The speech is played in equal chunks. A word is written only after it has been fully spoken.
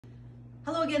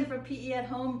Hello again for PE at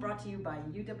Home, brought to you by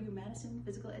UW-Madison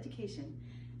Physical Education.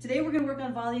 Today we're going to work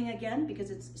on volleying again because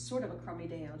it's sort of a crummy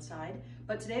day outside.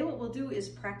 But today what we'll do is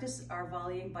practice our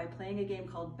volleying by playing a game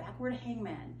called Backward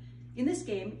Hangman. In this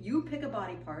game, you pick a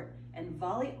body part and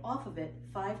volley off of it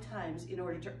 5 times in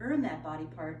order to earn that body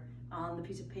part on the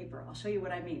piece of paper. I'll show you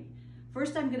what I mean.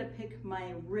 First, I'm going to pick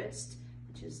my wrist,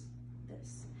 which is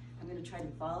this. I'm going to try to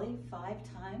volley 5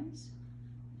 times.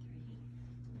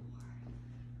 3,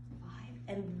 4, 5,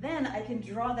 and then I can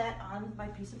draw that on my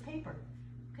piece of paper.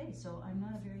 Okay, so I'm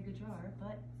not a very good drawer,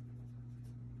 but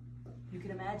you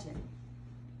can imagine.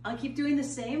 I'll keep doing the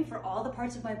same for all the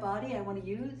parts of my body I want to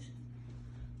use.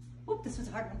 Whoop, this was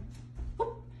a hard one.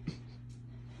 Whoop.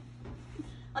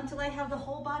 Until I have the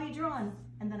whole body drawn,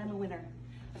 and then I'm a winner.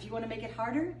 If you want to make it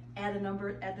harder, add the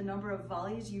number of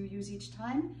volleys you use each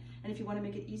time. And if you want to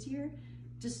make it easier,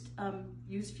 just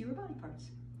use fewer body parts.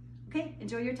 Okay,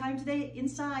 enjoy your time today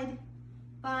inside.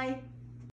 Bye.